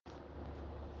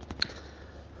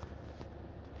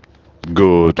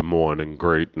Good morning,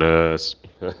 greatness.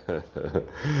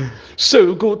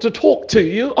 So good to talk to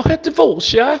you. I had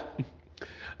divorce, yeah?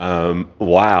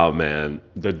 Wow, man.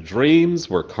 The dreams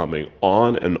were coming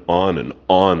on and on and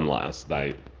on last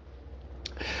night.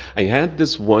 I had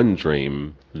this one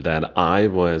dream that I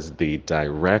was the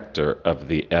director of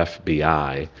the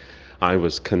FBI. I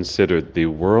was considered the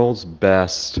world's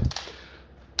best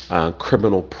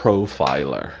criminal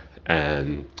profiler.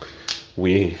 And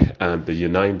the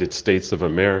United States of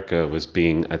America was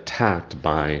being attacked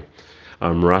by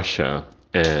Russia,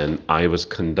 and I was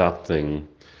conducting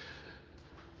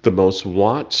the most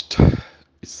watched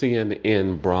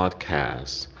CNN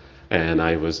broadcast, and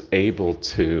I was able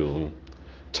to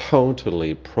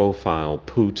totally profile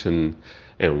Putin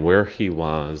and where he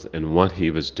was and what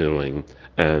he was doing,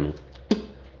 and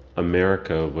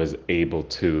America was able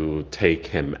to take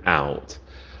him out.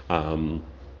 Um,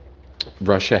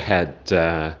 Russia had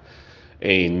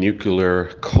a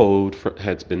nuclear code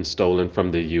had been stolen from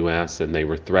the US, and they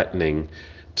were threatening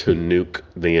to nuke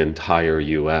the entire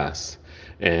US.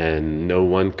 And no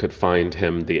one could find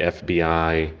him. The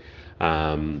FBI,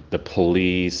 the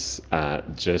police,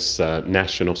 just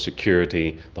national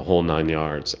security, the whole 9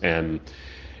 yards. And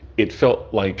it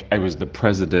felt like I was the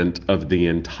president of the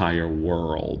entire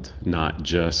world, not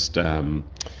just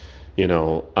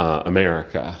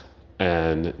America.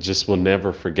 And just will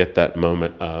never forget that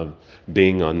moment of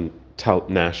being on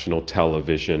national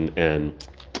television and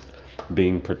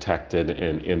being protected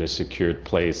and in a secured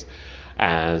place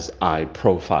as I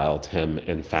profiled him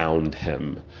and found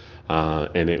him.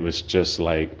 And it was just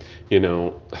like, you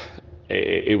know,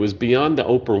 it was beyond the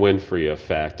Oprah Winfrey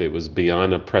effect. It was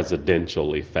beyond a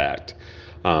presidential effect.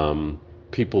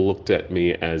 People looked at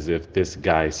me as if this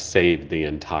guy saved the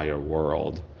entire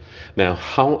world. Now,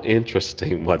 how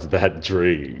interesting was that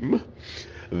dream?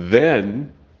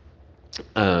 Then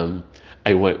um,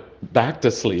 I went back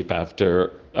to sleep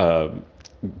after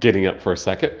getting up for a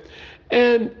second,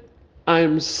 and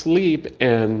I'm asleep,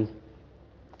 and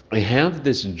I have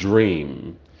this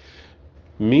dream.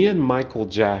 Me and Michael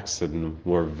Jackson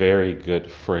were very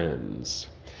good friends.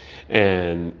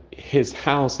 And his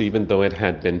house, even though it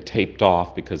had been taped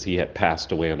off because he had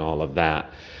passed away and all of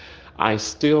that, I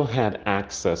still had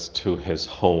access to his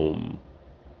home.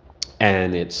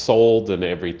 And it sold and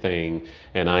everything.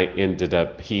 And I ended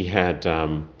up, he had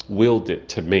willed it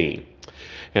to me.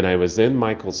 And I was in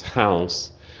Michael's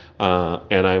house,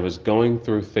 and I was going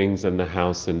through things in the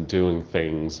house and doing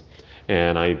things.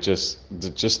 And just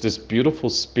this beautiful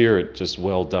spirit just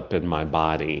welled up in my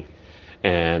body.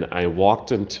 And I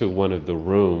walked into one of the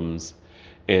rooms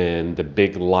in the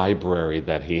big library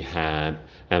that he had,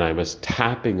 and I was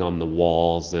tapping on the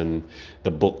walls and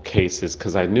the bookcases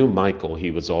because I knew Michael.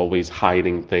 He was always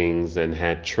hiding things and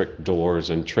had trick doors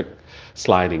and trick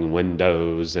sliding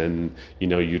windows, and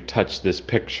you touch this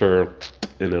picture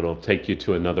and it'll take you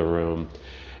to another room.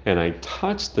 And I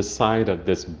touched the side of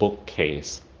this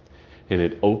bookcase, and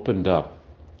it opened up,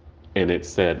 and it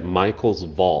said Michael's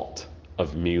Vault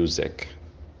of Music.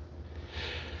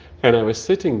 And I was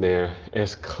sitting there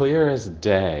as clear as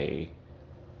day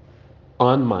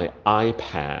on my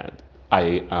iPad.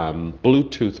 I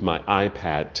Bluetooth my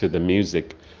iPad to the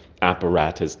music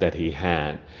apparatus that he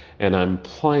had. And I'm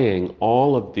playing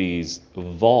all of these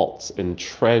vaults and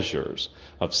treasures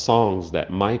of songs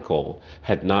that Michael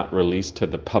had not released to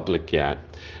the public yet.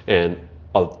 And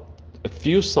a, a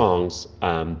few songs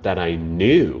that I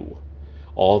knew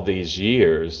all these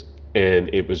years,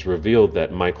 and it was revealed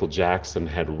that Michael Jackson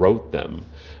had wrote them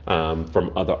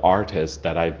from other artists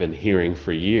that I've been hearing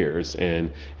for years,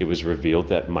 and it was revealed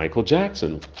that Michael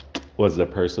Jackson was the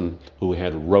person who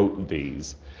had wrote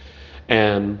these.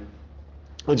 And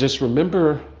I just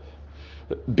remember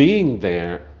being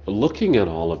there, looking at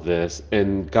all of this,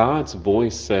 and God's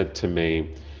voice said to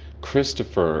me,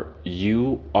 Christopher,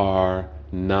 you are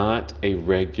not a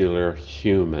regular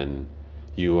human.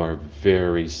 You are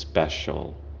very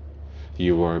special.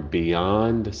 You are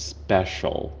beyond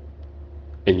special,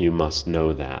 and you must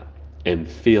know that and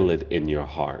feel it in your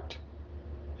heart.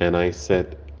 And I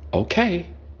said, okay,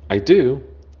 I do.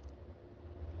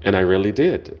 And I really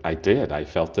did. I did. I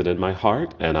felt it in my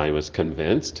heart, and I was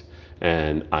convinced,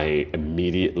 and I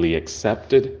immediately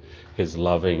accepted his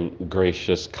loving,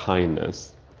 gracious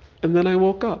kindness. And then I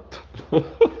woke up.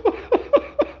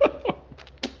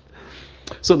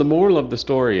 So the moral of the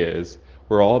story is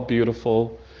we're all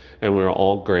beautiful and we're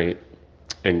all great.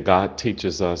 And God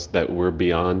teaches us that we're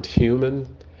beyond human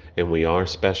and we are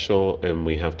special and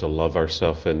we have to love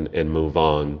ourselves and move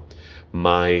on.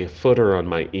 My footer on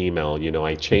my email,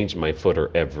 I change my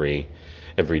footer every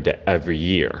day, every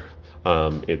year.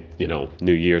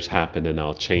 New Year's happened, and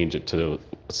I'll change it to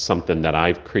something that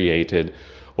I've created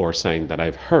or saying that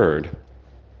I've heard.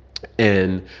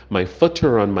 And my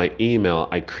footer on my email,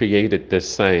 I created this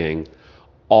saying,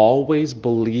 always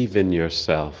believe in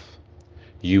yourself.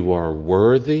 You are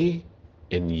worthy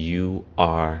and you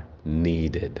are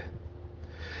needed.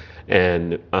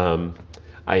 And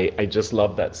I just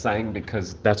love that saying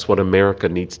because that's what America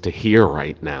needs to hear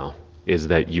right now is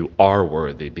that you are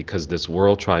worthy because this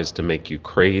world tries to make you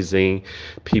crazy.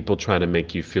 People try to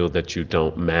make you feel that you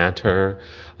don't matter.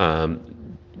 Um,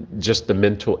 just the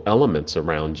mental elements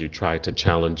around you try to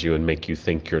challenge you and make you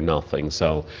think you're nothing.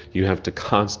 So you have to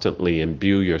constantly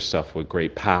imbue yourself with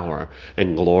great power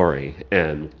and glory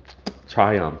and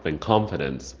triumph and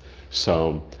confidence.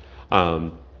 So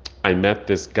um, I met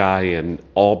this guy in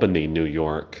Albany, New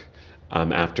York,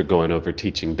 after going over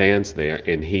teaching dance there,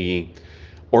 and he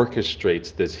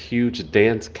orchestrates this huge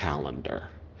dance calendar.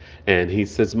 And he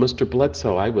says, Mr.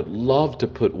 Bledsoe, I would love to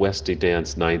put Westy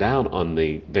Dance Night Out on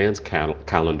the dance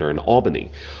calendar in Albany.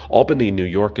 Albany, New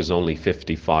York is only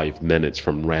 55 minutes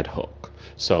from Red Hook.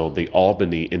 So the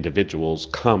Albany individuals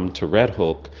come to Red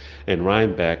Hook and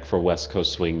Rhinebeck for West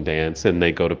Coast Swing Dance, and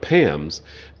they go to Pam's.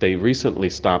 They recently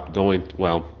stopped going,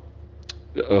 well,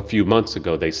 a few months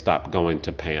ago they stopped going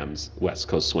to Pam's West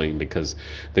Coast Swing because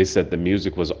they said the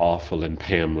music was awful and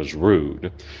Pam was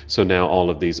rude. So now all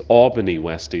of these Albany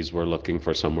Westies were looking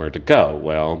for somewhere to go.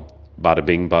 Well, bada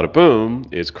bing, bada boom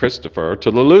is Christopher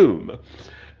to the Loom.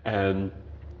 And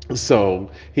so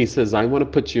he says, I want to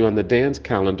put you on the dance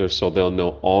calendar so they'll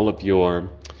know all of your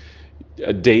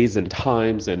days and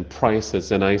times and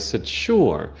prices. And I said,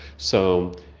 sure.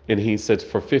 So, and he said,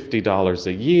 for $50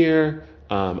 a year,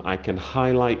 I can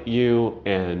highlight you.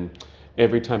 And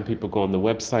every time people go on the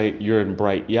website, you're in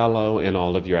bright yellow in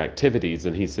all of your activities.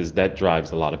 And he says, that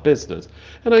drives a lot of business.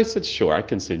 And I said, sure, I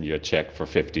can send you a check for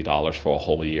 $50 for a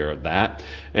whole year of that.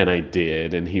 And I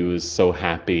did. And he was so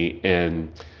happy.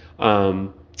 And,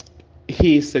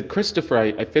 he said, Christopher,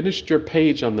 I finished your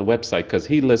page on the website because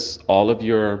he lists all of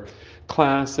your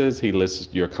classes, he lists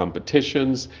your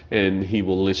competitions, and he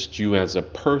will list you as a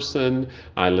person.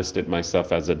 I listed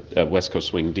myself as a West Coast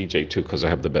Swing DJ too because I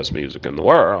have the best music in the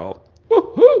world.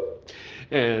 Woo-hoo!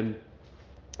 And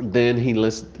then he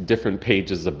lists different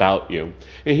pages about you.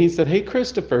 And he said, hey,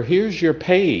 Christopher, here's your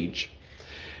page.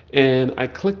 And I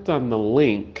clicked on the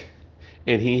link,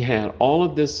 and he had all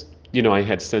of this. I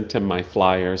had sent him my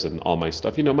flyers and all my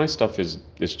stuff. My stuff is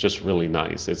just really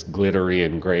nice. It's glittery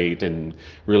and great and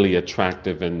really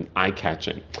attractive and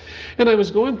eye-catching. And I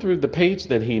was going through the page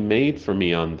that he made for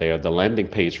me on there, the landing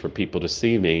page for people to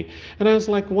see me, and I was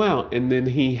like, wow. And then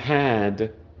he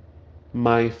had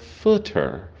my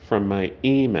footer from my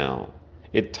email.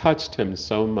 It touched him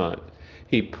so much.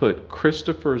 He put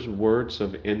Christopher's words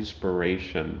of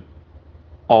inspiration.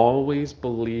 Always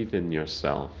believe in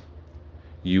yourself.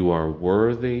 You are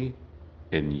worthy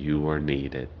and you are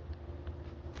needed.